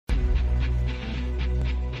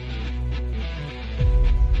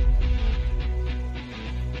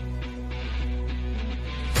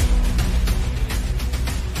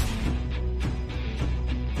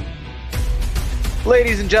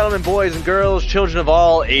Ladies and gentlemen, boys and girls, children of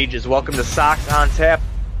all ages, welcome to Sox on Tap.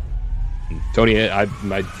 Tony,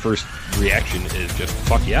 my first reaction is just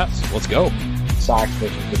fuck yes, let's go. Sox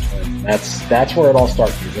versus the Twins. That's where it all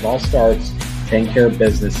starts. Because it all starts taking care of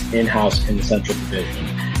business in-house in the Central Division.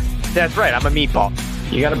 That's right, I'm a meatball.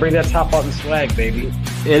 You got to bring that top button swag, baby.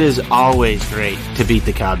 It is always great to beat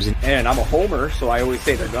the Cubs. And I'm a homer, so I always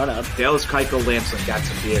say they're gonna. Dallas Keuchel, Lance Lynn got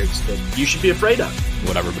some beards that you should be afraid of.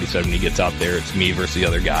 What everybody said when he gets out there, it's me versus the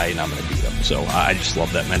other guy, and I'm going to beat him. So I just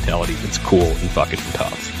love that mentality. It's cool and fucking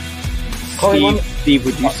tough. Steve,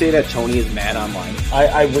 would you say that Tony is mad online?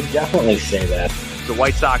 I would definitely say that. The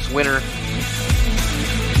White Sox winner.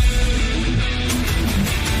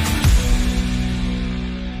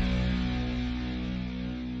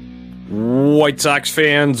 White Sox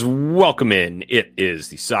fans, welcome in. It is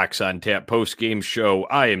the Sox on Tap post-game show.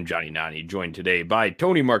 I am Johnny Nani, joined today by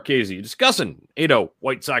Tony Marchese, discussing 8-0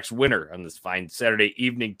 White Sox winner on this fine Saturday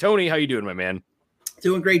evening. Tony, how you doing, my man?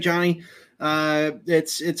 Doing great, Johnny.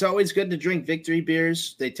 It's always good to drink victory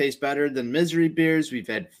beers. They taste better than misery beers. We've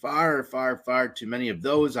had far too many of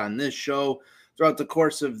those on this show throughout the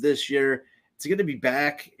course of this year. It's good to be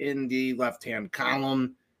back in the left-hand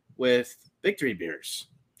column with victory beers.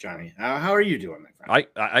 Johnny, how are you doing, my friend?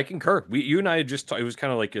 I concur. You and I just it was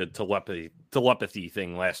kind of like a telepathy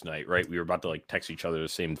thing last night, right? We were about to like text each other the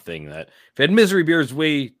same thing, that I've had misery beers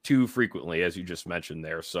way too frequently, as you just mentioned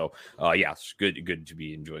there. So yeah, it's good to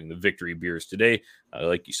be enjoying the victory beers today.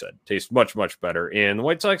 Like you said, tastes much better. And the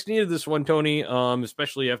White Sox needed this one, Tony,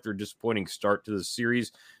 especially after a disappointing start to the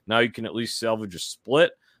series. Now you can at least salvage a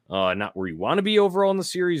split. Not where you want to be overall in the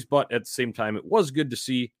series, but at the same time, it was good to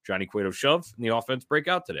see Johnny Cueto shove and the offense break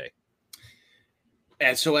out today.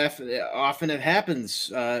 And so often it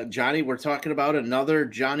happens, Johnny. We're talking about another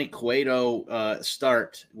Johnny Cueto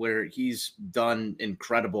start where he's done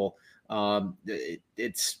incredible.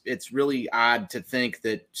 It's really odd to think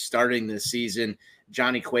that starting this season,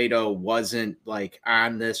 Johnny Cueto wasn't like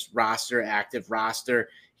on this active roster.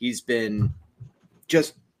 He's been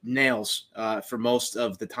just nails for most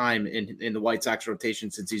of the time in the White Sox rotation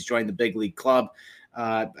since he's joined the big league club.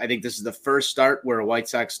 I think this is the first start where a White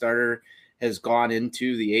Sox starter has gone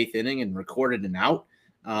into the eighth inning and recorded an out.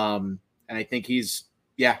 And I think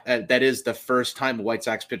that is the first time a White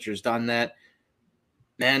Sox pitcher's done that.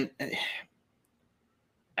 Man,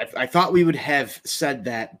 I thought we would have said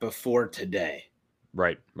that before today.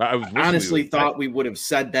 Right. I honestly thought we would have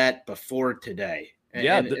said that before today.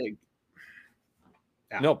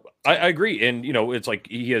 No, I agree. And, it's like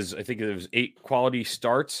he has, I think it was 8 quality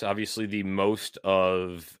starts, obviously the most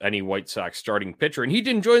of any White Sox starting pitcher. And he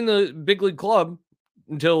didn't join the big league club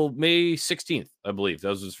until May 16th, I believe. That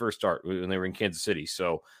was his first start when they were in Kansas City.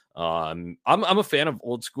 So I'm a fan of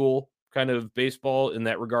old school kind of baseball in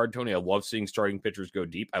that regard, Tony. I love seeing starting pitchers go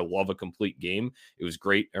deep. I love a complete game. It was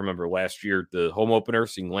great. I remember last year, the home opener,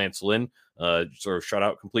 seeing Lance Lynn sort of shut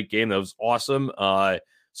out complete game. That was awesome.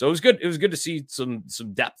 So it was good. It was good to see some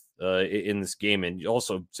depth in this game, and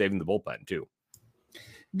also saving the bullpen too.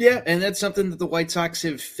 Yeah, and that's something that the White Sox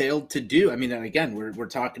have failed to do. I mean, again, we're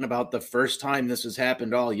talking about the first time this has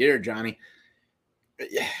happened all year, Johnny.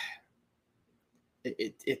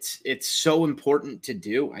 It's so important to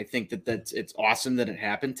do. I think it's awesome that it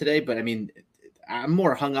happened today, but I mean, I'm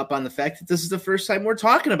more hung up on the fact that this is the first time we're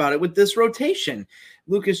talking about it with this rotation.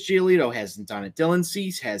 Lucas Giolito hasn't done it. Dylan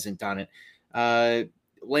Cease hasn't done it.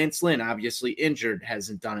 Lance Lynn, obviously injured,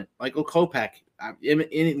 hasn't done it. Michael Kopech,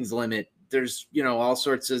 innings limit. There's, all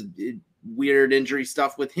sorts of weird injury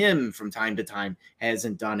stuff with him from time to time,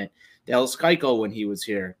 hasn't done it. Dallas Keuchel, when he was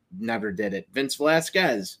here, never did it. Vince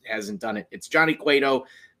Velasquez hasn't done it. It's Johnny Cueto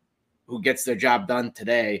who gets their job done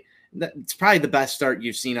today. It's probably the best start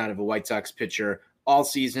you've seen out of a White Sox pitcher all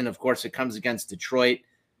season. Of course, it comes against Detroit.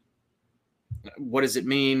 What does it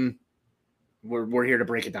mean? We're here to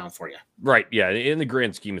break it down for you. Right. Yeah. In the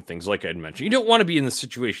grand scheme of things, like I had mentioned, you don't want to be in this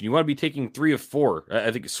situation. You want to be taking 3 of 4.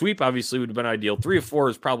 I think a sweep obviously would have been ideal. 3 of 4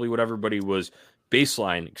 is probably what everybody was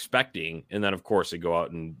baseline expecting. And then, of course, they go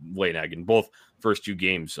out and lay an egg in both first 2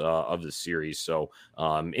 games of the series. So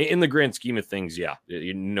in the grand scheme of things, yeah,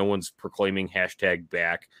 no one's proclaiming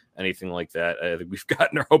 #back, anything like that. I think we've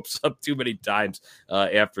gotten our hopes up too many times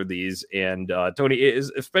after these. And Tony,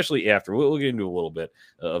 is especially after, we'll get into a little bit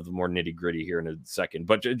of the more nitty gritty here in a second,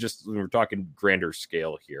 but just we're talking grander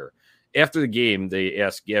scale here. After the game, they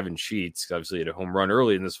asked Gavin Sheets, obviously had a home run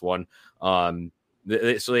early in this one.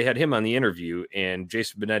 So they had him on the interview, and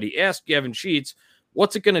Jason Benetti asked Gavin Sheets,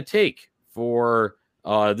 what's it going to take for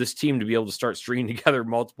this team to be able to start stringing together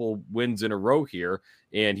multiple wins in a row here.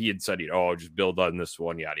 And he had said, just build on this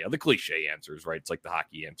one, yada, yada. The cliche answers, right? It's like the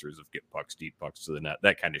hockey answers of get pucks, deep pucks to the net,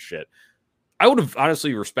 that kind of shit. I would have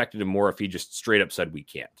honestly respected him more if he just straight up said we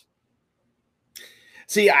can't.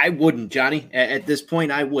 See, I wouldn't, Johnny. At this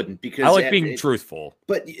point, I wouldn't, because I like being truthful.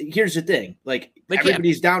 But here's the thing: like,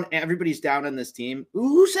 everybody's down on this team.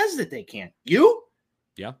 Who says that they can't? You?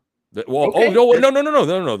 Yeah. Okay.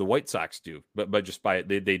 No. The White Sox do, but just by it,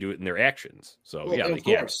 they do it in their actions. So they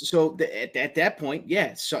can. So at that point,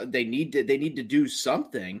 so they need to do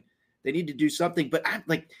something. They need to do something. But I'm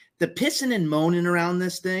like the pissing and moaning around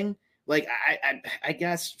this thing. Like I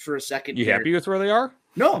guess for a second, you happy with where they are?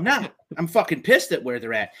 No, I'm not. I'm fucking pissed at where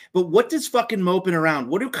they're at. But what does fucking moping around?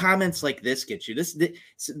 What do comments like this get you? This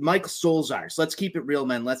Mike Solzars. Let's keep it real,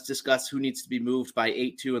 man. Let's discuss who needs to be moved by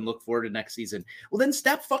 8-2 and look forward to next season. Well, then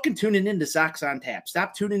stop fucking tuning into Sox on Tap.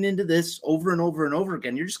 Stop tuning into this over and over and over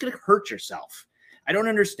again. You're just going to hurt yourself. I don't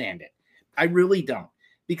understand it. I really don't.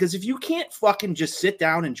 Because if you can't fucking just sit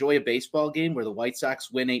down, enjoy a baseball game where the White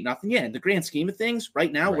Sox win 8-0, in the grand scheme of things,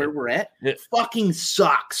 right now where we're at, it fucking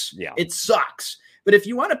sucks. Yeah. It sucks. But if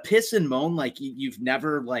you want to piss and moan like you've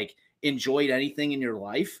never like enjoyed anything in your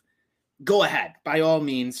life, go ahead. By all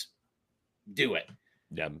means, do it.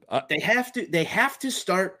 Yeah. They have to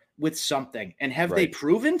start with something. And have they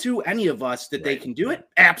proven to any of us that they can do it?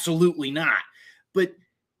 Absolutely not. But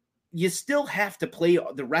you still have to play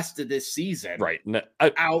the rest of this season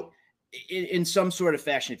out in some sort of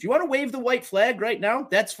fashion. If you want to wave the white flag right now,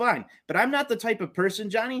 that's fine. But I'm not the type of person,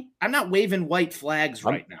 Johnny. I'm not waving white flags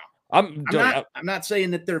right now. I'm not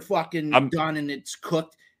saying that they're fucking done and it's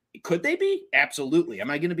cooked. Could they be? Absolutely. Am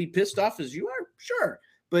I going to be pissed off as you are? Sure.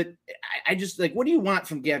 But I just like, what do you want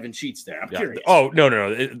from Gavin Sheets there? I'm curious. Oh, no.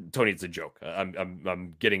 Tony, it's a joke.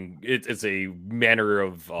 I'm getting it's a manner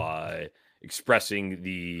of expressing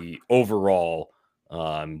the overall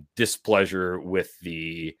displeasure with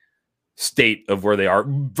the state of where they are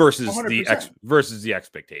versus 100%. The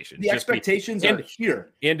expectations. The expectations are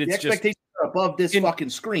here. And it's the expectations are above this fucking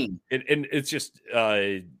screen. And it's just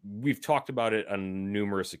we've talked about it on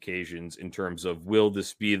numerous occasions in terms of, will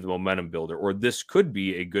this be the momentum builder, or this could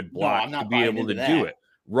be a good block to be able to do it.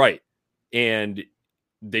 Right. And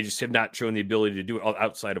they just have not shown the ability to do it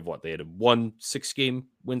outside of what they had a 6-game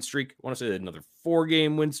win streak. I want to say they had another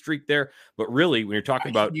 4-game win streak there, but really when you're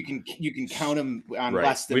talking about, you can count them on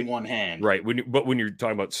less than one hand. Right. When you're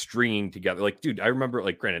talking about stringing together, like, dude, I remember,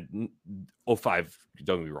 like, granted 05,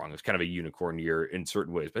 don't get me wrong, it's kind of a unicorn year in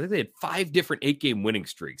certain ways, but I think they had 5 different 8-game winning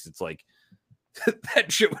streaks. It's like,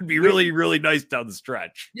 that shit would be really, really nice down the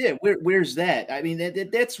stretch. Yeah, where's that? I mean,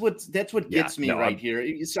 that's what gets me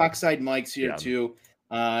here. Sockside Mike's here too.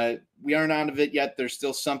 We aren't out of it yet. There's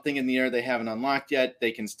still something in the air they haven't unlocked yet.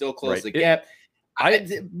 They can still close the gap.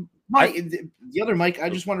 The other Mike, I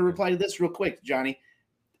just want to reply to this real quick, Johnny.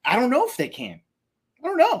 I don't know if they can. I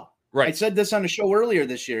don't know. Right. I said this on a show earlier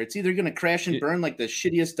this year. It's either going to crash and burn like the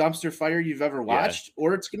shittiest dumpster fire you've ever watched,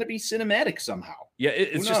 or it's going to be cinematic somehow. Yeah,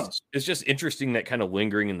 it's just interesting, that kind of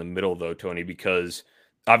lingering in the middle, though, Tony, because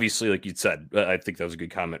obviously, like you'd said, I think that was a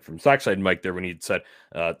good comment from Sockside Mike there when he'd said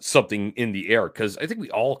something in the air, because I think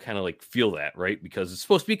we all kind of like feel that, right? Because it's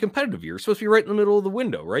supposed to be a competitive year. It's supposed to be right in the middle of the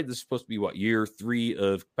window, right? This is supposed to be year 3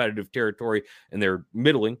 of competitive territory, and they're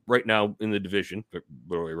middling right now in the division, but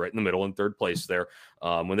literally right in the middle in 3rd place there,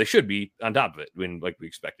 when they should be on top of it, like we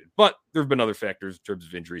expected. But there have been other factors in terms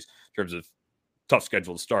of injuries, in terms of tough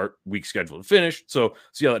schedule to start, weak schedule to finish. So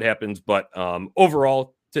see how that happens. But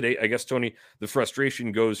overall, today, I guess, Tony, the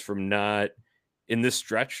frustration goes from not in this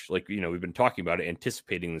stretch, like, we've been talking about it,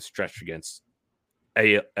 anticipating the stretch against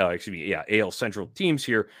AL Central teams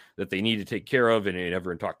here that they need to take care of, and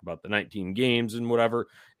everyone talked about the 19 games and whatever.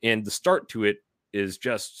 And the start to it is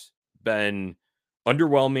just been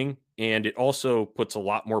underwhelming, and it also puts a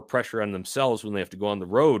lot more pressure on themselves when they have to go on the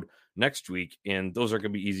road next week, and those aren't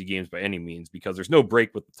going to be easy games by any means, because there's no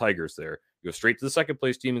break with the Tigers there. You go straight to the 2nd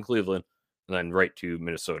place team in Cleveland, and then right to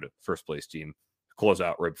Minnesota, 1st place team, close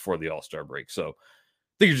out right before the All-Star break. So I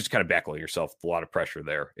think you're just kind of backloading yourself with a lot of pressure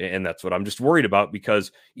there. And that's what I'm just worried about,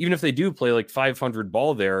 because even if they do play like 500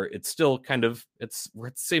 ball there, it's still we're at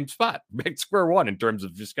the same spot, back to square one in terms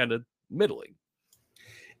of just kind of middling.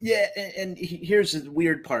 Yeah. And here's the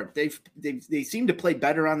weird part. They seem to play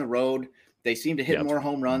better on the road. They seem to hit more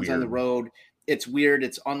home runs on the road. It's weird.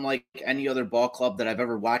 It's unlike any other ball club that I've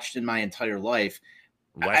ever watched in my entire life.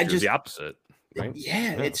 Last year's the opposite, right?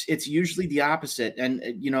 Yeah, it's usually the opposite. And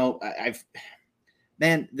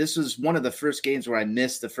this was one of the first games where I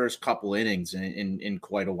missed the first couple innings in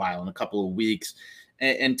quite a while, in a couple of weeks.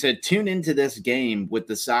 And to tune into this game with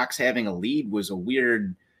the Sox having a lead was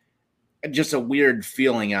just a weird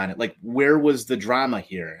feeling on it. Like, where was the drama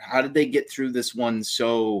here? How did they get through this one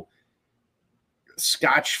so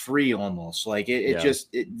scotch-free almost? Like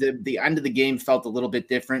the end of the game felt a little bit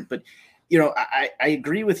different, but I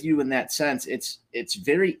agree with you in that sense. It's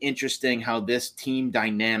very interesting how this team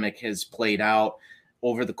dynamic has played out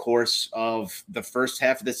over the course of the first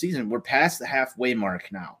half of the season. We're past the halfway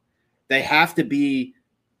mark now. They have to be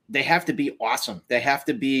awesome. They have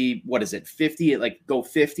to be, 50, like go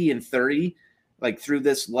 50 and 30, like through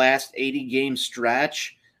this last 80 game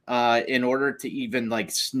stretch in order to even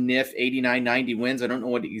like sniff 89, 90 wins. I don't know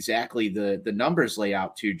what exactly the numbers lay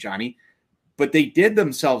out to, Johnny, but they did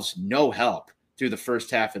themselves no help through the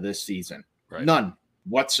first half of this season. Right. None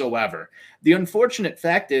whatsoever. The unfortunate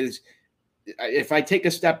fact is, if I take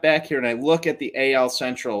a step back here and I look at the AL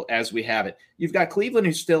Central as we have it, you've got Cleveland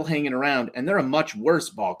who's still hanging around, and they're a much worse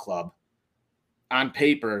ball club on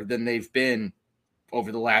paper than they've been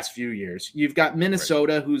over the last few years. You've got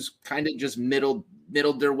Minnesota who's kind of just middled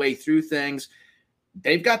their way through things.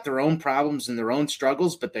 They've got their own problems and their own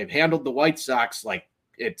struggles, but they've handled the White Sox like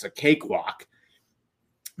it's a cakewalk.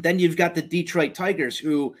 Then you've got the Detroit Tigers,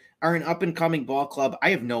 who are an up-and-coming ball club. I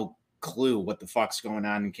have no clue what the fuck's going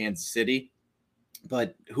on in Kansas City,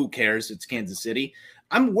 but who cares? It's Kansas City.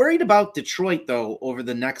 I'm worried about Detroit, though, over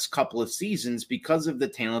the next couple of seasons because of the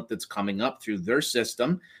talent that's coming up through their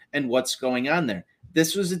system and what's going on there.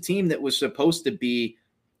 This was a team that was supposed to be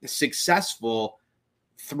successful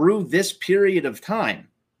through this period of time,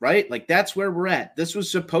 right? Like, that's where we're at. This was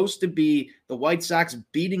supposed to be the White Sox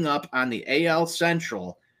beating up on the AL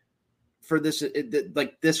Central for this.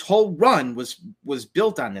 Like, this whole run was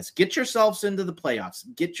built on this. Get yourselves into the playoffs.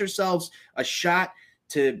 Get yourselves a shot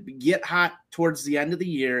to get hot towards the end of the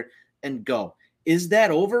year and go. Is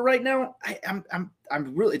that over right now?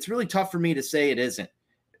 It's really tough for me to say it isn't,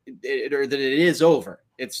 or that it is over.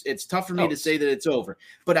 It's tough for me to say that it's over.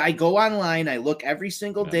 But I go online, I look every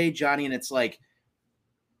single day, Johnny, and it's like,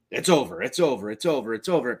 it's over. It's over. It's over. It's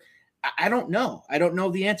over. I don't know. I don't know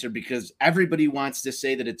the answer because everybody wants to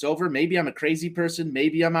say that it's over. Maybe I'm a crazy person.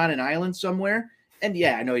 Maybe I'm on an island somewhere. And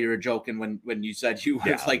yeah, I know you were joking when you said you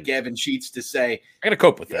would like Gavin Sheets to say, I got to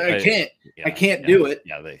cope with it. I can't do it.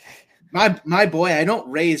 Yeah. My boy, I don't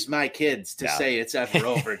raise my kids to say it's ever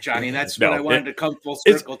over, Johnny. That's what I wanted to come full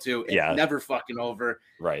circle to. It's never fucking over.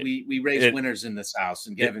 Right. We raise winners in this house,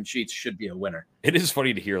 and Gavin Sheets should be a winner. It is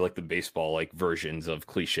funny to hear like the baseball like versions of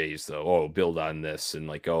cliches, though. Oh, build on this, and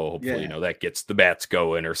like, oh, hopefully that gets the bats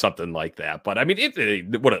going or something like that. But I mean,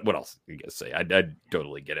 what else you guys say? I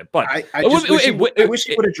totally get it. But I wish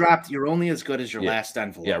it would have dropped. You're only as good as your last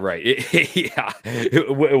envelope. Yeah, right.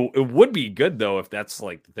 It would be good though if that's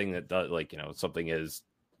like the thing that does, like, something is,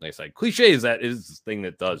 like I said, cliches, that is the thing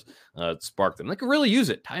that does spark them. They can really use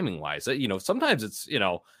it timing wise. Sometimes it's,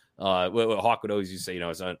 what Hawk would always used to say,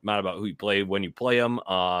 it's not about who you play when you play them.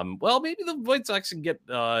 Well, maybe the White Sox can get,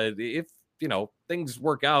 if, things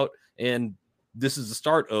work out and this is the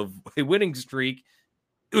start of a winning streak,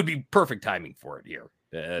 it would be perfect timing for it here.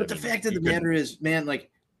 But the fact of the matter is, man, like,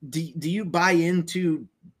 do you buy into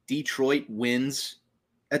Detroit wins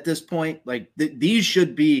at this point? Like, these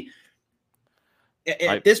should be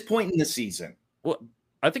at this point in the season. Well,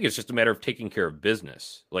 I think it's just a matter of taking care of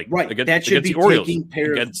business. Like, that should be the Orioles, taking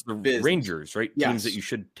care against the business. Rangers, right? Yes. Teams that you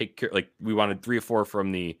should take care. Like, we wanted 3 or 4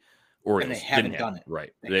 from the Orioles. And they haven't done it.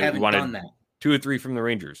 Right. They haven't done that. 2 or 3 from the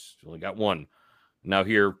Rangers. Only got 1. Now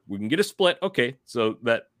here we can get a split. Okay, so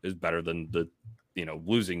that is better than the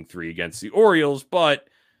losing 3 against the Orioles, but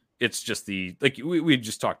it's just we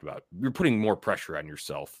just talked about. You're putting more pressure on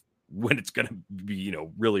yourself when it's going to be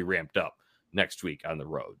really ramped up next week on the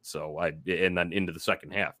road. So and then into the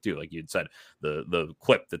second half too, like you'd said, the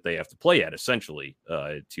clip that they have to play at essentially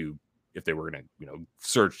to if they were going to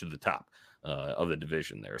surge to the top of the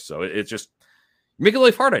division there. So it's just making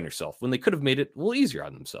life hard on yourself when they could have made it a little easier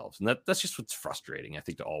on themselves, and that's just what's frustrating, I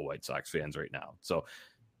think, to all White Sox fans right now. So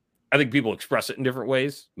I think people express it in different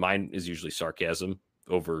ways. Mine is usually sarcasm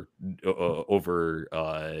over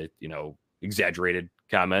exaggerated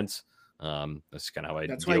comments. That's kind of how I.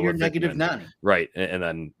 That's why you're negative Nani, right? And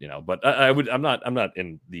then but I'm not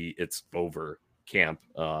in the it's over camp.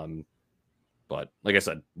 But like I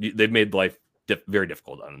said, they've made life very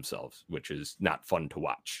difficult on themselves, which is not fun to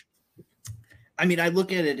watch. I mean, I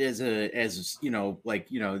look at it as the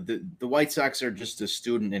White Sox are just a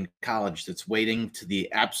student in college that's waiting to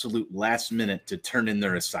the absolute last minute to turn in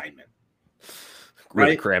their assignment.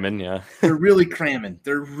 Really cramming, yeah. They're really cramming.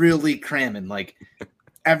 Like,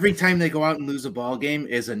 every time they go out and lose a ball game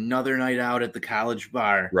is another night out at the college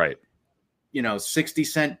bar. Right.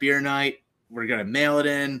 60-cent beer night. We're going to mail it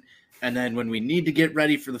in. And then when we need to get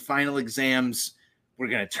ready for the final exams, we're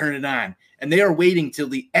going to turn it on. And they are waiting till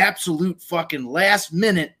the absolute fucking last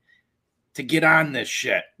minute to get on this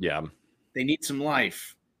shit. Yeah. They need some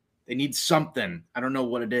life. They need something. I don't know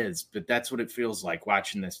what it is, but that's what it feels like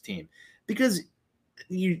watching this team. Because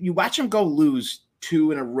you watch them go lose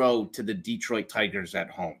 2 in a row to the Detroit Tigers at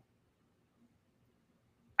home.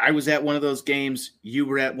 I was at one of those games. You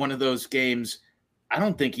were at one of those games. I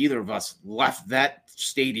don't think either of us left that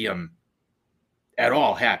stadium at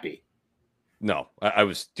all happy. No, I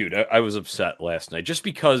was upset last night just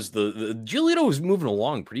because the Giolito was moving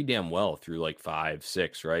along pretty damn well through like 5,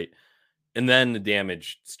 6, right? And then the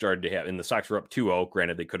damage started to happen. And the Sox were up 2-0.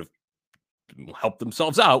 Granted, they could have helped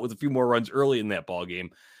themselves out with a few more runs early in that ball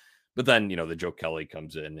game. But then, the Joe Kelly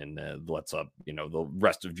comes in and lets up, the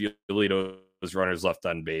rest of Giolito's runners left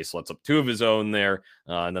on base, lets up 2 of his own there.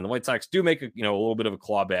 And then the White Sox do make a little bit of a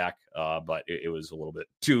clawback, but it was a little bit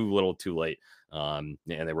too late. And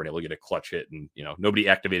they weren't able to get a clutch hit, and nobody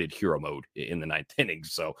activated hero mode in the 9th inning.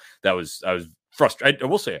 So I was frustrated. I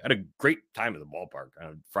will say I had a great time at the ballpark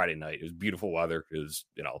on Friday night. It was beautiful weather. It was,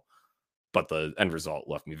 but the end result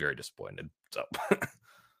left me very disappointed. So,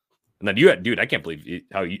 and then I can't believe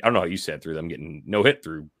I don't know how you sat through them getting no hit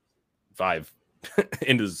through 5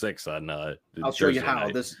 into the 6 on. I'll show you how.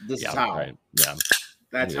 This is how. Right. Yeah,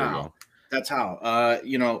 that's how. That's how.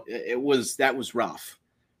 That was rough.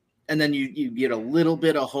 And then you get a little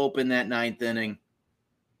bit of hope in that 9th inning.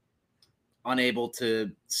 Unable to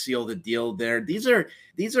seal the deal there. These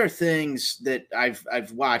are things that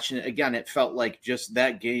I've watched, and again, it felt like just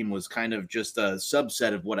that game was kind of just a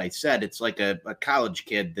subset of what I said. It's like a college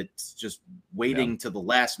kid that's just waiting to the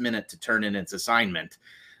last minute to turn in its assignment.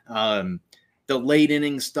 The late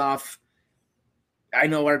inning stuff. I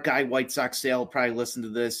know our guy White Sox Sale probably listen to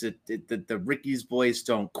this. The Ricky's boys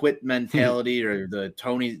don't quit mentality, or the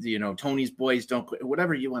Tony's boys don't quit.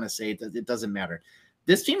 Whatever you want to say, it doesn't matter.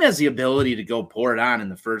 This team has the ability to go pour it on in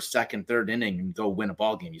the 1st, 2nd, 3rd inning and go win a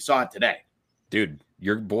ball game. You saw it today. Dude,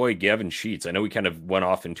 your boy Gavin Sheets. I know we kind of went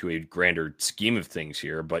off into a grander scheme of things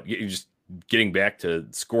here, but you're just getting back to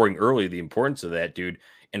scoring early, the importance of that, dude.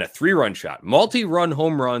 And a 3-run shot. Multi-run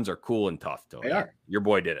home runs are cool and tough, Tony. They are. Your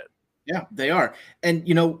boy did it. Yeah, they are. And,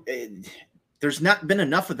 there's not been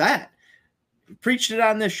enough of that. Preached it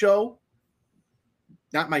on this show.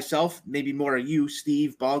 Not myself, maybe more of you,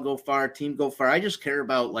 Steve, ball go far, team go far. I just care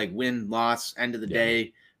about like win, loss, end of the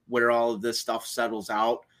day, where all of this stuff settles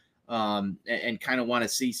out, and kind of want to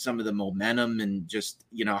see some of the momentum and just,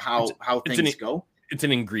 how things go. It's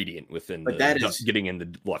an ingredient within getting in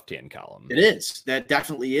the left-hand column. It is. That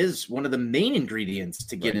definitely is one of the main ingredients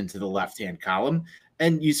to get into the left-hand column.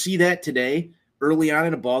 And you see that today, early on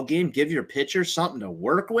in a ball game, give your pitcher something to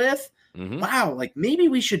work with. Mm-hmm. Wow, like maybe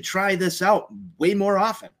we should try this out way more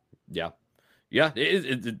often. Yeah,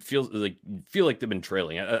 it feels like they've been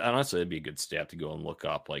trailing. Honestly, it'd be a good stat to go and look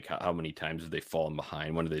up, like how many times have they fallen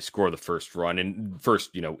behind? When do they score the first run and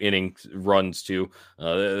first inning runs too?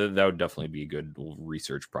 That would definitely be a good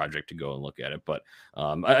research project to go and look at it. But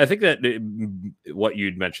I think that what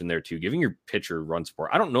you'd mentioned there too, giving your pitcher run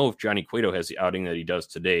support. I don't know if Johnny Cueto has the outing that he does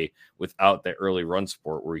today without that early run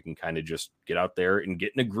support, where he can kind of just get out there and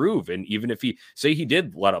get in a groove. And even if he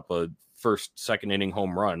did let up a 1st, 2nd inning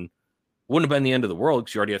home run, wouldn't have been the end of the world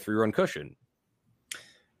because you already have 3-run cushion.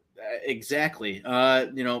 Exactly.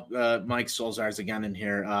 Mike Solzar's again in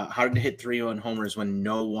here. Hard to hit 3-run homers when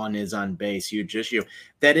no one is on base. Huge issue.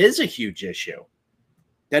 That is a huge issue.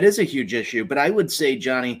 But I would say,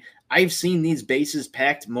 Johnny, I've seen these bases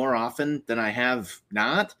packed more often than I have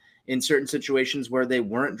not in certain situations where they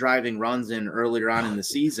weren't driving runs in earlier on in the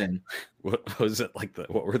season. What was it like?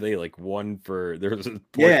 What were they like? One for there was a point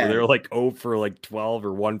where they were like 0 for like 12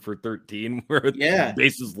 or 1 for 13, where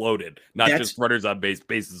bases loaded, not just runners on base,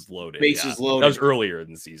 bases loaded. Loaded. That was earlier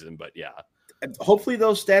in the season, but hopefully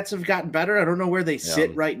those stats have gotten better. I don't know where they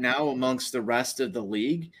sit right now amongst the rest of the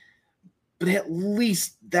league, but at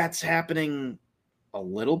least that's happening a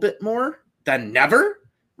little bit more than never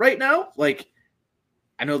right now. Like,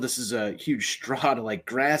 I know this is a huge straw to like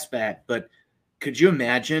grasp at, but could you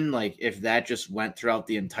imagine like if that just went throughout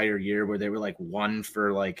the entire year, where they were like 1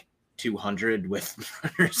 for like 200 with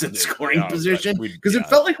runners in scoring position? Because it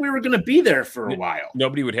felt like we were going to be there for a while.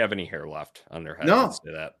 Nobody would have any hair left on their head.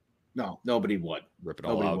 No, nobody would. Rip it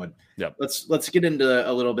all out. Would. Yep. Let's get into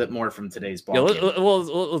a little bit more from today's ball game.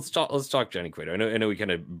 Let's talk Johnny Cueto. I know we kind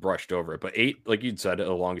of brushed over it, but 8, like you'd said, the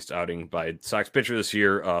longest outing by Sox pitcher this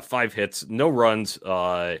year. 5 hits, no runs,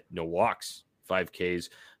 no walks, 5 Ks,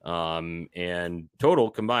 and total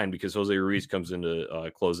combined, because Jose Ruiz comes in to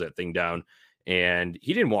close that thing down. and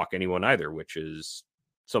he didn't walk anyone either, which is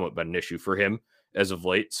somewhat been an issue for him as of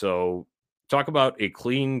late. So talk about a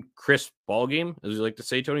clean, crisp ball game, as you like to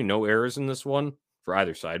say, Tony. No errors in this one for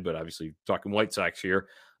either side, but obviously talking White Sox here.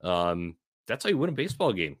 That's how you win a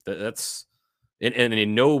baseball game. That's and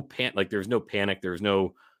in no there's no panic, there's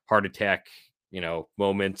no heart attack,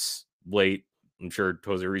 moments late. I'm sure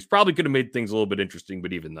Jose Ruiz probably could have made things a little bit interesting,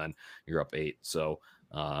 but even then, you're up 8. So,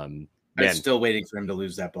 I'm still waiting for him to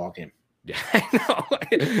lose that ball game. Yeah, I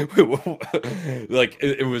know. Like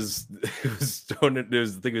it was Stone. I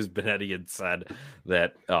think it was Benetti had said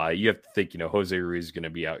that you have to think, Jose Ruiz is going to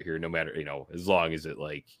be out here no matter, as long as it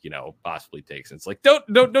possibly takes. And it's like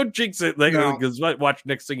don't jinx it. Like because watch,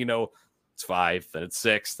 next thing you know, it's 5, then it's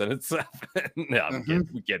 6, then it's 7. No,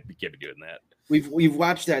 we can't be doing that. We've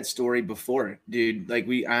watched that story before, dude. Like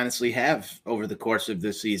we honestly have over the course of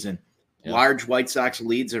this season. Yeah. Large White Sox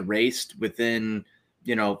leads erased within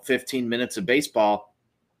 15 minutes of baseball,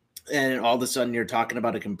 and all of a sudden you're talking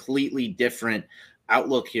about a completely different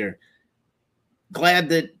outlook here. Glad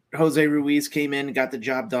that Jose Ruiz came in and got the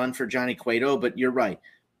job done for Johnny Cueto, but you're right.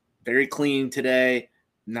 Very clean today.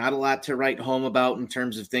 Not a lot to write home about in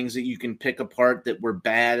terms of things that you can pick apart that were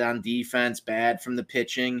bad on defense, bad from the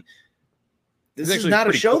pitching. This is not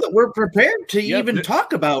a show that we're prepared to even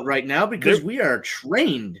talk about right now because we are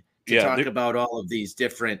trained to talk about all of these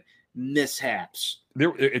different mishaps.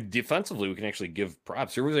 Defensively, we can actually give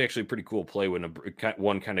props. There was actually a pretty cool play when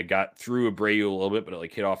one kind of got through Abreu a little bit, but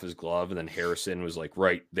it hit off his glove, and then Harrison was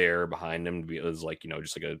right there behind him. It was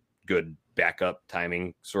just like a good backup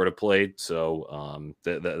timing sort of play. So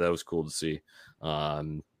that was cool to see.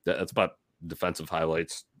 That's about defensive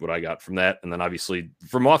highlights, what I got from that. And then obviously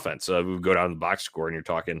from offense, we would go down to the box score, and you're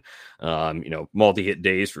talking, multi-hit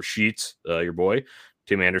days for Sheets, your boy.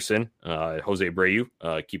 Tim Anderson, Jose Abreu,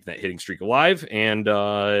 keeping that hitting streak alive, and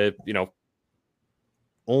Josh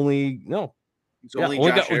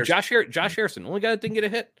Harrison, only guy that didn't get a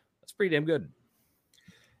hit. That's pretty damn good.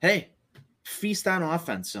 Hey, feast on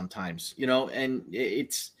offense sometimes, and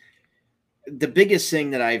it's the biggest thing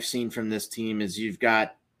that I've seen from this team is you've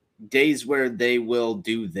got days where they will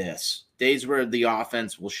do this, days where the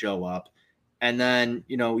offense will show up, and then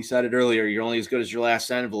we said it earlier, you're only as good as your last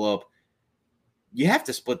envelope. You have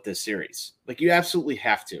to split this series. You absolutely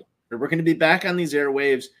have to. Or we're going to be back on these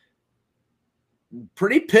airwaves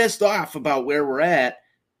pretty pissed off about where we're at,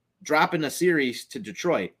 dropping a series to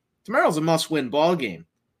Detroit. Tomorrow's a must-win ball game.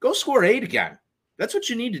 Go score 8 again. That's what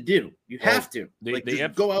you need to do. You have to.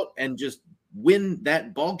 Go out and just win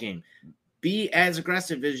that ball game. Be as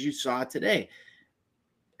aggressive as you saw today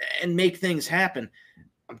and make things happen.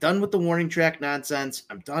 I'm done with the warning track nonsense.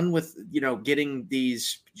 I'm done with, getting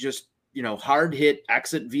these just hard hit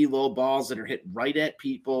exit velo balls that are hit right at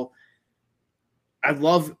people. I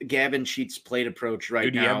love Gavin Sheets' plate approach now.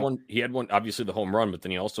 He had one, obviously the home run, but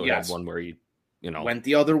then he also had one where he, went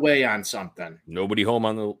the other way on something. Nobody home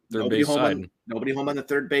on the third base side. Nobody home on the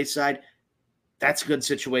third base side. That's good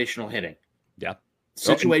situational hitting. Yeah.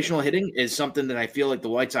 Situational hitting is something that I feel like the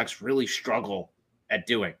White Sox really struggle at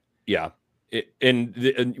doing. Yeah. And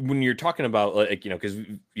when you're talking about because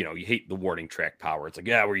you hate the warning track power, it's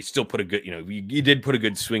where you still put a good, you did put a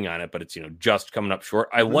good swing on it, but it's just coming up short.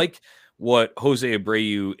 I like what Jose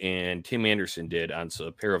Abreu and Tim Anderson did on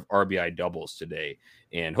a pair of RBI doubles today,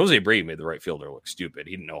 and Jose Abreu made the right fielder look stupid.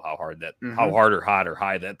 He didn't know how hard how hard or hot or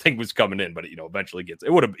high that thing was coming in, but eventually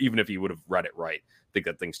it would have, even if he would have read it right. I think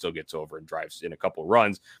that thing still gets over and drives in a couple of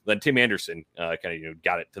runs. Then Tim Anderson kind of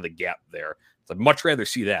got it to the gap there. I'd much rather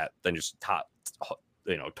see that than just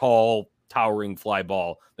tall, towering fly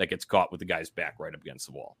ball that gets caught with the guy's back right up against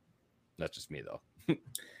the wall. That's just me, though.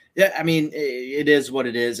 Yeah, I mean, it is what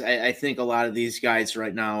it is. I think a lot of these guys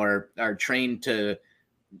right now are trained to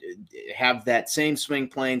have that same swing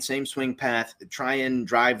plane, same swing path, try and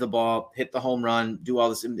drive the ball, hit the home run, do all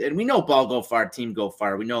this. And we know ball go far, team go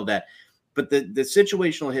far. We know that. But the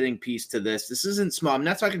situational hitting piece to this isn't small. I'm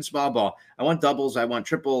not talking small ball. I want doubles. I want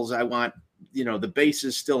triples. I want, the base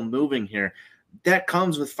is still moving here. That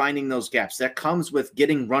comes with finding those gaps. That comes with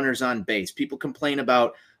getting runners on base. People complain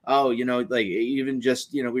about, even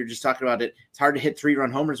just, we were just talking about it. It's hard to hit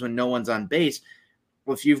 3-run homers when no one's on base.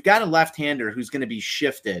 Well, if you've got a left-hander who's going to be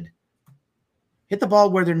shifted, hit the ball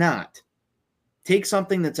where they're not. Take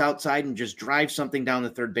something that's outside and just drive something down the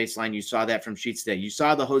third baseline. You saw that from Sheets today. You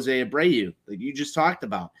saw the Jose Abreu that you just talked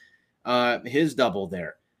about, his double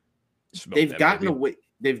there. They've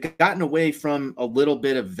gotten away from a little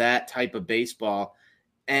bit of that type of baseball.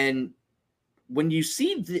 And when you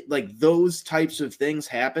see those types of things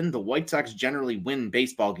happen, the White Sox generally win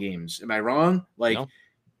baseball games. Am I wrong? No. A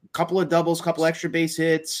couple of doubles, couple extra base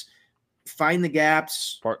hits, find the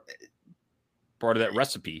gaps. Part of that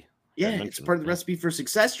recipe. Yeah, it's part of the recipe for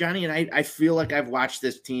success, Johnny. And I feel like I've watched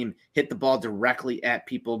this team hit the ball directly at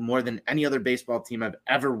people more than any other baseball team I've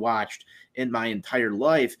ever watched in my entire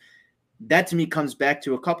life. That to me comes back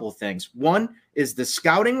to a couple of things. One is the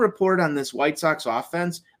scouting report on this White Sox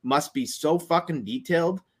offense must be so fucking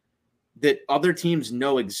detailed that other teams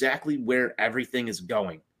know exactly where everything is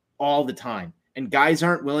going all the time. And guys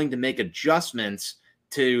aren't willing to make adjustments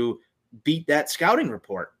to beat that scouting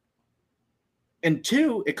report. And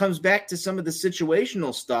two, it comes back to some of the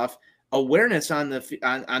situational stuff, awareness on the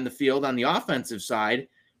field, on the offensive side.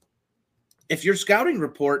 If your scouting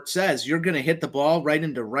report says you're going to hit the ball right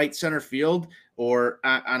into right center field or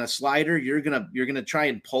on a slider, you're going to try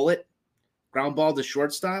and pull it, ground ball to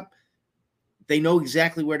shortstop, they know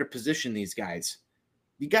exactly where to position these guys.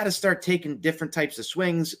 You got to start taking different types of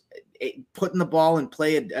swings, putting the ball in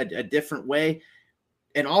play a different way.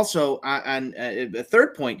 And also on a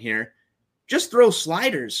third point here, just throw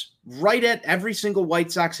sliders right at every single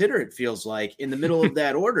White Sox hitter, it feels like, in the middle of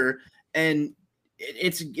that order. And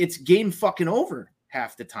it's game fucking over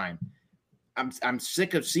half the time. I'm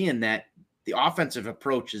sick of seeing that. The offensive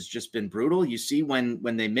approach has just been brutal. You see when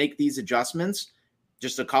they make these adjustments,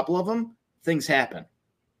 just a couple of them, things happen.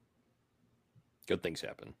 Good things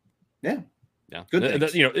happen. Yeah. Good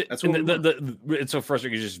things. That's what it's so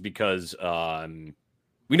frustrating just because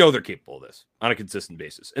we know they're capable of this on a consistent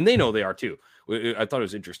basis, and they know they are too. I thought it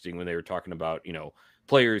was interesting when they were talking about,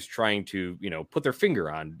 players trying to, put their finger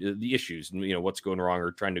on the issues and, what's going wrong,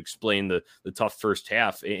 or trying to explain the tough first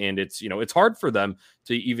half. And it's, it's hard for them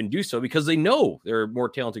to even do so because they know they're a more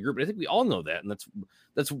talented group. And I think we all know that. And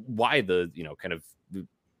that's why the, kind of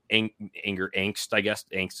anger, angst, I guess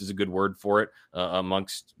angst is a good word for it,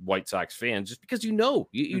 amongst White Sox fans, just because you know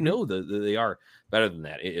that they are better than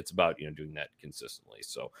that. It's about doing that consistently.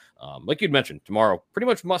 So like you'd mentioned, tomorrow pretty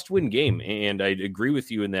much must win game, and I agree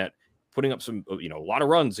with you in that putting up some a lot of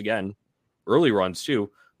runs, again early runs too, will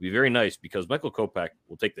be very nice, because Michael Kopech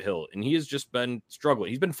will take the hill, and he has just been struggling.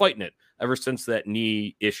 He's been fighting it ever since that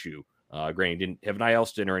knee issue. Granted, he didn't have an IL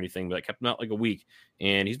stint or anything, but it kept him out like a week,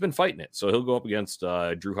 and he's been fighting it. So he'll go up against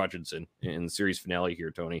Drew Hutchinson in the series finale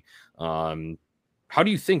here, Tony. How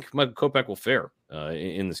do you think Michael Kopech will fare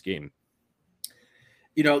in this game?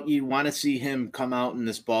 You want to see him come out in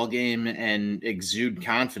this ball game and exude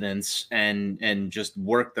confidence and just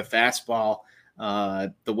work the fastball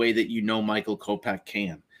the way that Michael Kopech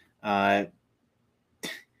can.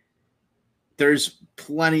 There's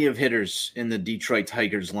plenty of hitters in the Detroit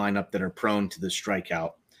Tigers lineup that are prone to the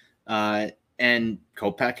strikeout. And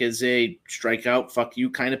Kopech is a strikeout, fuck you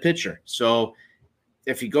kind of pitcher. So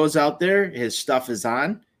if he goes out there, his stuff is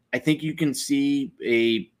on. I think you can see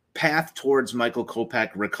a path towards Michael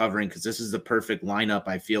Kopech recovering, because this is the perfect lineup,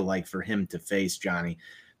 I feel like, for him to face, Johnny.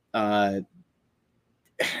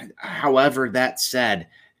 However, that said,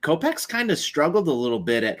 Kopech's kind of struggled a little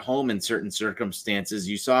bit at home in certain circumstances.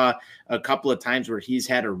 You saw a couple of times where he's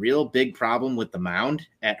had a real big problem with the mound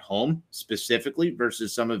at home, specifically,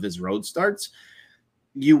 versus some of his road starts.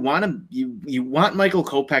 You want Michael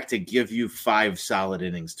Kopech to give you 5 solid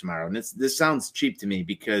innings tomorrow. And this sounds cheap to me,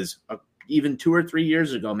 because even 2 or 3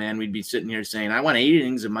 years ago, man, we'd be sitting here saying, I want 8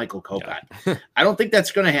 innings of Michael Kopech. Yeah. I don't think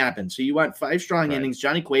that's going to happen. So you want 5 strong innings.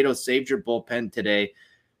 Johnny Cueto saved your bullpen today.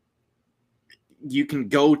 You can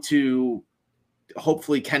go to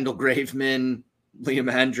hopefully Kendall Graveman,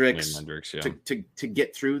 Liam Hendricks to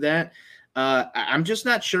get through that. I'm just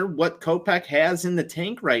not sure what Kopech has in the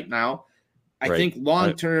tank right now. I think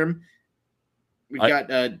long-term we've got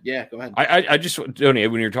go ahead. I just, Tony,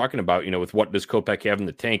 when you're talking about, with what does Kopech have in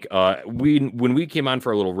the tank, when we came on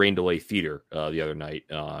for a little rain delay theater the other night,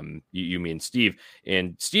 you, me, and Steve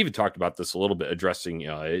had talked about this a little bit, addressing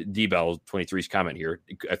D-Bell 23's comment here.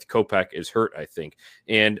 Kopech is hurt, I think.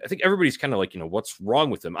 And I think everybody's kind of like, what's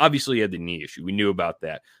wrong with him? Obviously, he had the knee issue. We knew about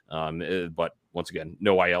that. But once again,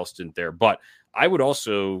 no IL stint there. But I would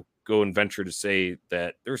also go and venture to say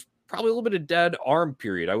that there's probably a little bit of dead arm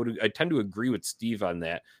period. I tend to agree with Steve on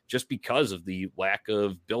that, just because of the lack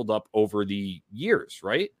of buildup over the years,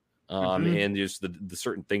 right? And just the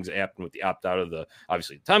certain things that happened with the opt out of the,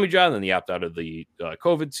 obviously Tommy John, and then the opt out of the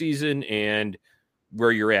COVID season, and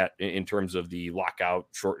where you're at in terms of the lockout,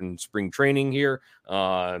 shortened spring training here.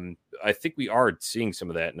 I think we are seeing some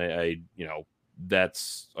of that, and I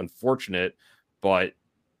that's unfortunate, but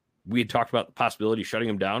we had talked about the possibility of shutting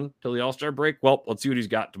him down till the All-Star break. Well, let's see what he's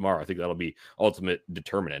got tomorrow. I think that'll be ultimate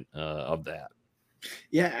determinant of that.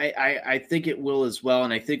 Yeah, I think it will as well.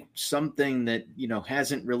 And I think something that,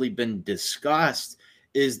 hasn't really been discussed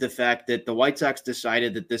is the fact that the White Sox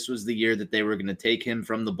decided that this was the year that they were going to take him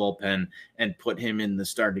from the bullpen and put him in the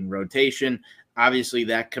starting rotation. Obviously,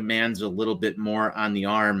 that commands a little bit more on the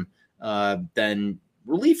arm than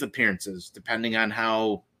relief appearances, depending on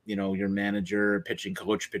how, your manager, pitching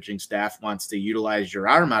coach, pitching staff wants to utilize your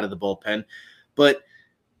arm out of the bullpen. But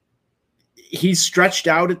he's stretched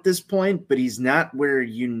out at this point, but he's not where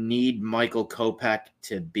you need Michael Kopech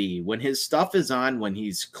to be. When his stuff is on, when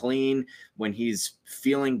he's clean, when he's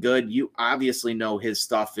feeling good, you obviously know his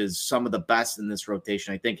stuff is some of the best in this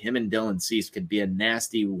rotation. I think him and Dylan Cease could be a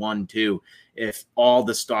nasty 1-2 if all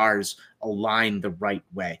the stars align the right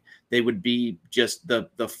way. They would be just the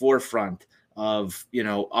forefront of,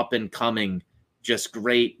 up and coming, just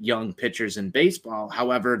great young pitchers in baseball.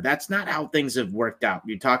 However, that's not how things have worked out.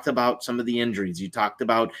 You talked about some of the injuries. You talked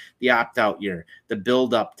about the opt-out year, the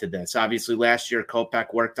build up to this. Obviously, last year,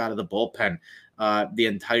 Kopech worked out of the bullpen the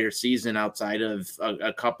entire season outside of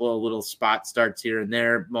a couple of little spot starts here and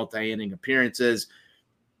there, multi-inning appearances.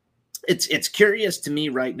 It's curious to me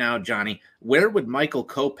right now, Johnny, where would Michael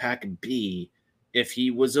Kopech be if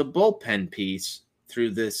he was a bullpen piece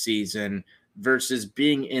through this season versus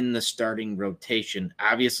being in the starting rotation?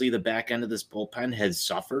 Obviously, the back end of this bullpen has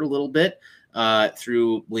suffered a little bit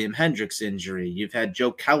through Liam Hendriks' injury. You've had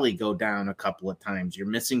Joe Kelly go down a couple of times. You're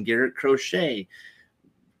missing Garrett Crochet.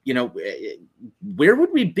 Where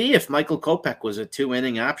would we be if Michael Kopech was a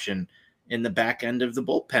 2-inning option in the back end of the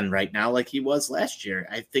bullpen right now like he was last year?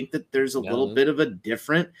 I think that there's a little bit of a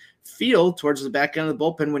different feel towards the back end of the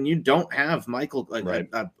bullpen when you don't have Michael,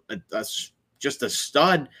 just a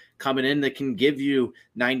stud coming in that can give you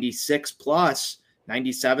 96 plus,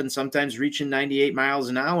 97, sometimes reaching 98 miles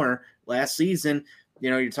an hour last season.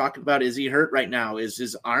 You're talking about, is he hurt right now? Is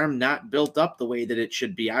his arm not built up the way that it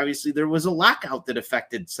should be? Obviously, there was a lockout that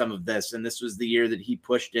affected some of this, and this was the year that he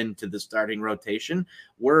pushed into the starting rotation.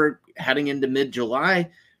 We're heading into mid-July, a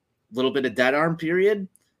little bit of dead arm period.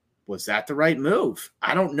 Was that the right move?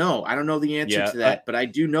 I don't know. I don't know the answer to that, but I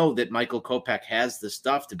do know that Michael Kopech has the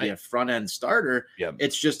stuff to be a front-end starter. Yeah.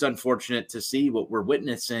 It's just unfortunate to see what we're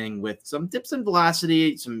witnessing with some dips in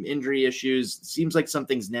velocity, some injury issues. It seems like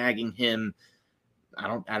something's nagging him.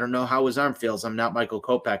 I don't know how his arm feels. I'm not Michael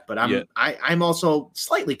Kopech, but I'm also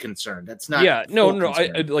slightly concerned. That's not. No.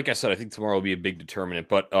 Like I said, I think tomorrow will be a big determinant.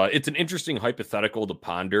 But it's an interesting hypothetical to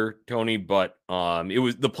ponder, Tony. But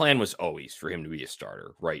the plan was always for him to be a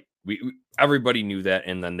starter, right? Everybody knew that,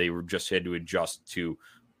 and then they just had to adjust to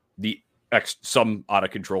some out of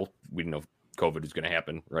control. We didn't know if COVID was going to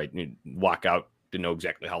happen, right? Lockout. Didn't know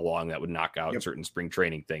exactly how long that would knock out certain spring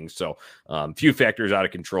training things. So few factors out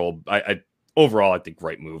of control. Overall, I think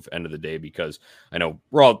right move, end of the day, because I know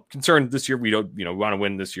we're all concerned this year. We don't, we want to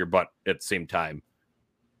win this year, but at the same time,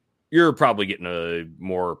 you're probably getting a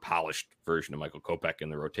more polished version of Michael Kopech in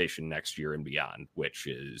the rotation next year and beyond, which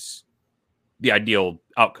is the ideal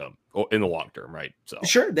outcome in the long term, right? So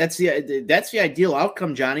sure, that's the ideal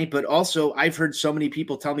outcome, Johnny. But also, I've heard so many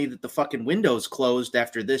people tell me that the fucking window's closed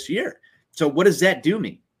after this year. So what does that do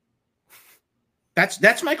me?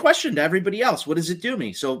 That's my question to everybody else. What does it do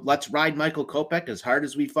me? So let's ride Michael Kopech as hard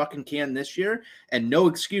as we fucking can this year, and no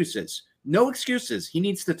excuses. No excuses. He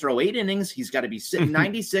needs to throw 8 innings. He's got to be sitting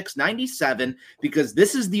 96, 97, because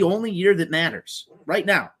this is the only year that matters right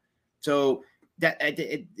now. So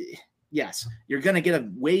yes, you're going to get a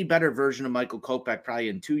way better version of Michael Kopech probably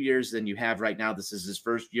in 2 years than you have right now. This is his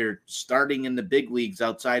first year starting in the big leagues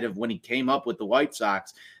outside of when he came up with the White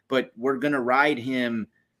Sox, but we're going to ride him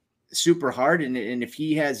super hard. And if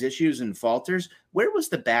he has issues and falters, where was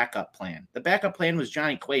the backup plan? The backup plan was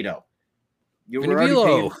Johnny Cueto. Vinny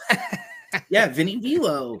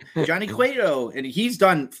Velo, Johnny Cueto. And he's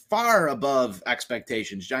done far above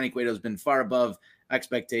expectations. Johnny Cueto's been far above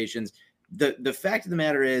expectations. The fact of the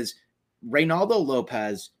matter is Reynaldo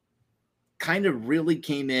Lopez kind of really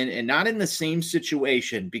came in, and not in the same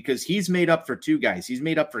situation, because he's made up for 2 guys. He's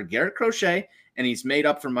made up for Garrett Crochet, and he's made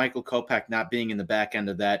up for Michael Kopech not being in the back end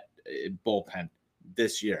of that bullpen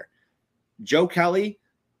this year. Joe Kelly,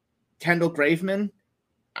 Kendall Graveman.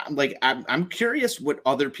 I'm curious what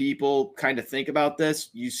other people kind of think about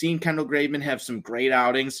this. You've seen Kendall Graveman have some great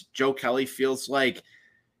outings. Joe Kelly feels like,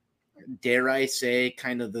 dare I say,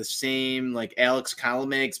 kind of the same like Alex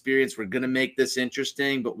Colomé experience. We're going to make this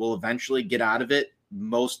interesting, but we'll eventually get out of it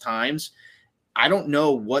most times. I don't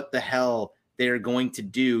know what the hell they're going to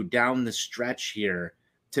do down the stretch here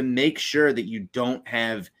to make sure that you don't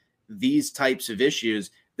have these types of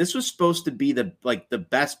issues. This was supposed to be the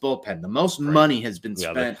best bullpen. The most money has been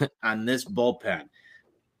spent on this bullpen.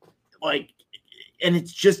 And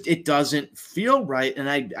it's just, it doesn't feel right. And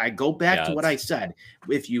I go back to what I said.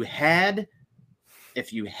 If you had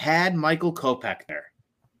if you had Michael Kopech there,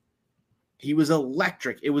 he was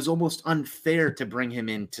electric. It was almost unfair to bring him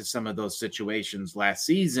into some of those situations last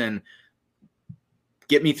season.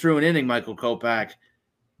 Get me through an inning, Michael Kopech.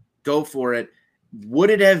 Go for it. Would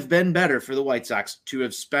it have been better for the White Sox to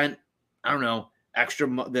have spent, I don't know,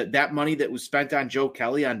 that money that was spent on Joe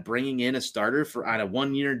Kelly on bringing in a starter on a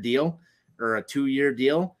 1-year deal or a 2-year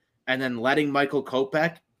deal, and then letting Michael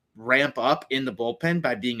Kopech ramp up in the bullpen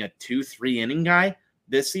by being a 2-3 inning guy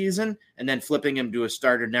this season, and then flipping him to a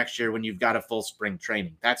starter next year when you've got a full spring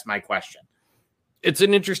training? That's my question. It's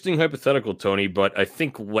an interesting hypothetical, Tony, but I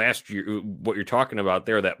think last year, what you're talking about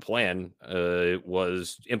there, that plan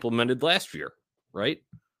was implemented last year, right?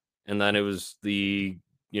 And then it was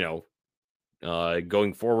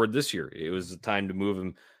going forward this year, it was the time to move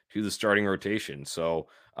him to the starting rotation. So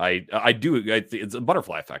I think it's a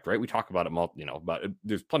butterfly effect, right? We talk about it,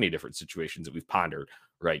 there's plenty of different situations that we've pondered,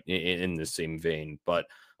 right, in the same vein. But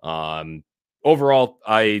overall,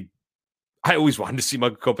 I always wanted to see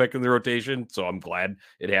Michael Kopech in the rotation, so I'm glad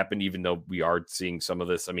it happened, even though we are seeing some of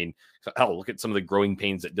this. I mean, hell, look at some of the growing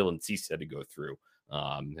pains that Dylan Cease had to go through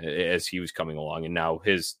as he was coming along, and now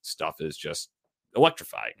his stuff is just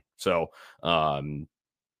electrifying. So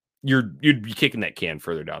you'd be kicking that can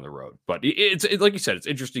further down the road. But it's like you said, it's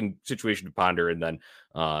an interesting situation to ponder. And then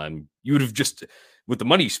you would have just, with the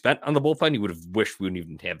money you spent on the bullpen, you would have wished we wouldn't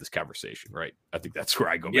even have this conversation, right? I think that's where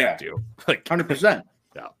I go back to. Like 100%.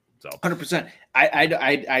 Yeah. So 100%.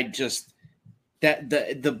 I just that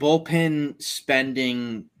the bullpen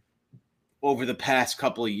spending over the past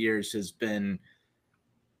couple of years has been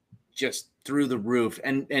just through the roof.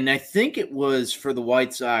 And I think it was for the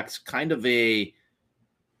White Sox kind of a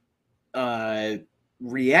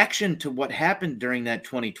reaction to what happened during that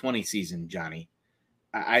 2020 season, Johnny.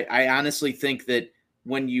 I honestly think that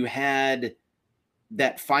when you had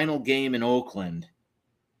that final game in Oakland,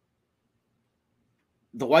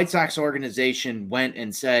 the White Sox organization went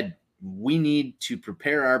and said, we need to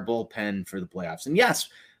prepare our bullpen for the playoffs. And yes,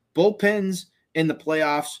 bullpens in the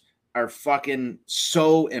playoffs are fucking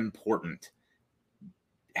so important.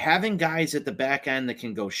 Having guys at the back end that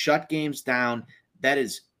can go shut games down, that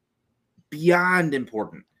is beyond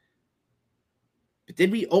important. But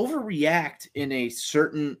did we overreact in a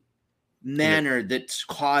certain manner that's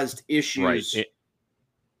caused issues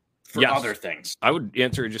for other things? I would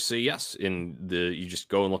answer and just say yes. You just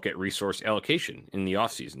go and look at resource allocation in the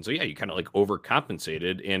offseason. So yeah, you kind of like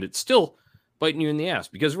overcompensated, and it's still biting you in the ass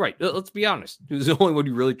because, right, let's be honest, who's the only one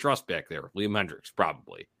you really trust back there? Liam Hendriks,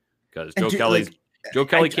 probably, because Joe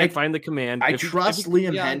Kelly can't find the command. I trust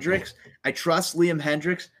Liam Hendriks. I trust Liam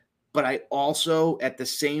Hendriks, but I also, at the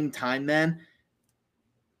same time, man,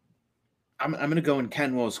 I'm going to go in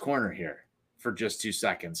Ken Woe's corner here for just 2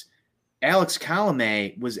 seconds. Alex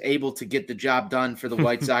Colomé was able to get the job done for the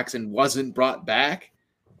White Sox and wasn't brought back.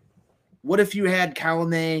 What if you had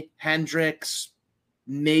Colomé, Hendriks,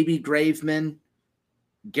 maybe Graveman,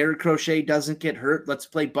 Garrett Crochet doesn't get hurt? Let's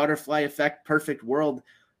play butterfly effect, perfect world.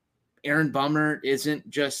 Aaron Bummer isn't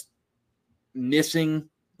just missing.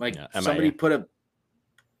 Somebody put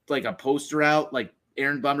a poster out like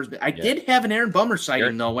Aaron Bummer's. I did have an Aaron Bummer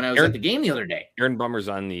sighting though when I was at the game the other day. Aaron Bummer's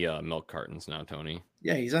on the milk cartons now, Tony.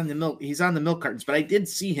 Yeah, he's on the milk cartons, but I did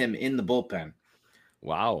see him in the bullpen.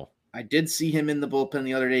 Wow. I did see him in the bullpen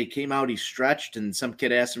the other day. He came out, he stretched, and some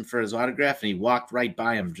kid asked him for his autograph, and he walked right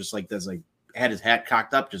by him just like this, like had his hat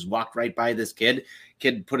cocked up, just walked right by this kid.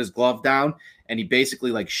 Kid put his glove down, and he basically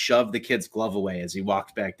like shoved the kid's glove away as he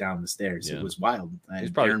walked back down the stairs. Yeah. It was wild.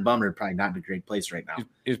 Aaron Bummer probably not in a great place right now.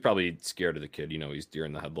 He's probably scared of the kid. He's deer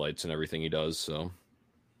in the headlights and everything he does. So,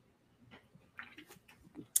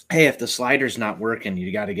 hey, if the slider's not working,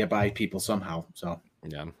 you got to get by people somehow. So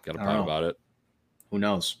yeah, got to talk about it. Who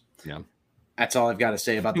knows? Yeah, that's all I've got to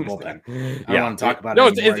say about the bullpen. I don't want to talk about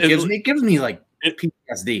it anymore. It gives me like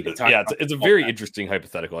PTSD. It's a very interesting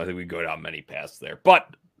hypothetical. I think we go down many paths there,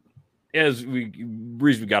 but as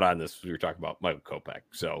reason we got on this, we were talking about Michael Kopech.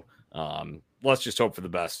 So let's just hope for the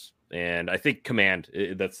best. And I think command.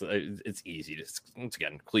 It's easy to, once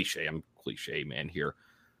again, cliche. I'm cliche man here.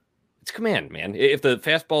 It's command, man. If the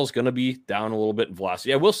fastball is going to be down a little bit in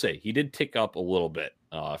velocity, I will say he did tick up a little bit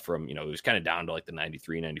from, it was kind of down to like the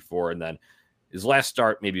 93, 94. And then his last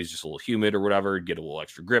start, maybe it was just a little humid or whatever, get a little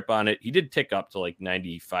extra grip on it. He did tick up to like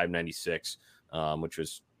 95, 96, which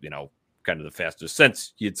was, kind of the fastest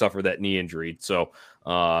since he had suffered that knee injury. So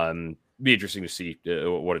be interesting to see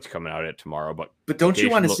what it's coming out at tomorrow. But don't you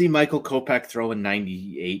want to see Michael Kopech throw in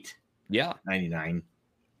 98? Yeah. 99.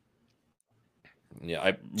 Yeah,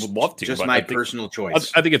 I would love to. Just but my personal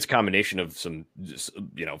choice. I think it's a combination of some,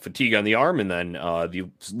 fatigue on the arm, and then the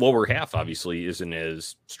lower half obviously isn't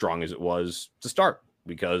as strong as it was to start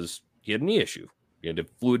because he had a knee issue. He had a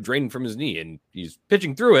fluid draining from his knee, and he's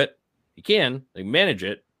pitching through it. He can manage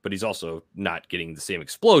it, but he's also not getting the same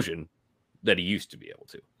explosion that he used to be able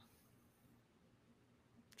to.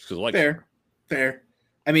 Fair.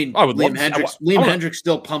 I mean, I would Liam Hendrick's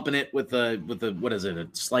still pumping it with a what is it, a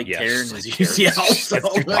slight tear in his UCL. So,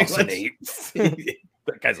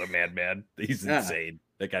 that guy's a madman. He's insane.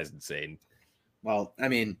 That guy's insane. Well, I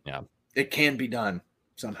mean, it can be done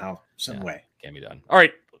somehow, some way. Can be done. All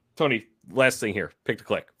right, Tony. Last thing here. Pick to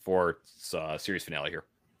click for series finale here.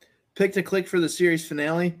 Pick to click for the series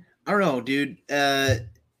finale. I don't know, dude.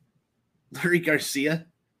 Larry Garcia.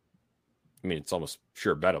 I mean, it's almost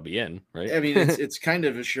sure bet he'll be in, right? I mean, it's kind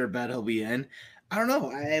of a sure bet he'll be in. I don't know.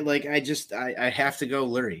 I have to go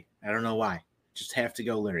Larry. I don't know why. Just have to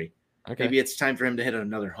go Larry. Okay. Maybe it's time for him to hit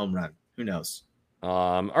another home run. Who knows?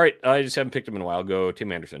 All right. I just haven't picked him in a while. Go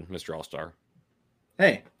Tim Anderson, Mr. All-Star.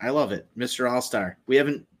 Hey, I love it. Mr. All-Star. We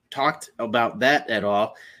haven't talked about that at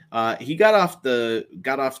all. He got off the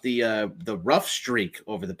rough streak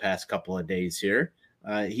over the past couple of days here.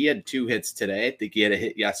 He had 2 hits today. I think he had a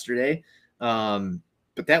hit yesterday.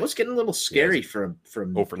 But that was getting a little scary for a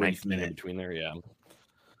brief minute in between there.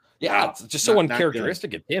 Yeah. It's just so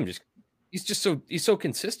uncharacteristic of him. He's so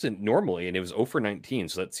consistent normally, and it was 0 for 19.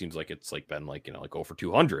 So that seems like it's been 0 for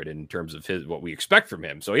 200 in terms of what we expect from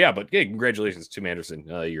him. So yeah, but hey, congratulations to Tim Anderson,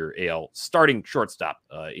 your AL starting shortstop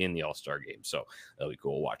in the All-Star game. So that'll be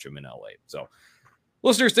cool. We'll watch him in LA. So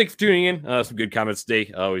listeners, thank you for tuning in. Some good comments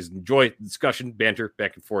today. I always enjoy the discussion, banter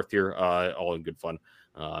back and forth here, all in good fun.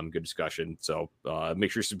 Good discussion. So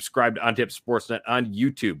make sure you subscribe to OnTap Sportsnet on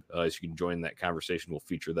YouTube so you can join that conversation. We'll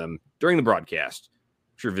feature them during the broadcast.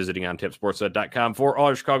 Sure, visiting OnTapSportsnet.com for all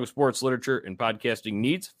your Chicago sports, literature, and podcasting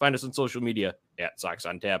needs. Find us on social media at Sox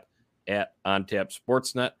on Tap, at OnTap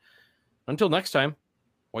Sportsnet. Until next time,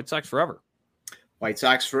 White Sox forever. White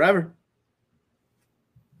Sox forever.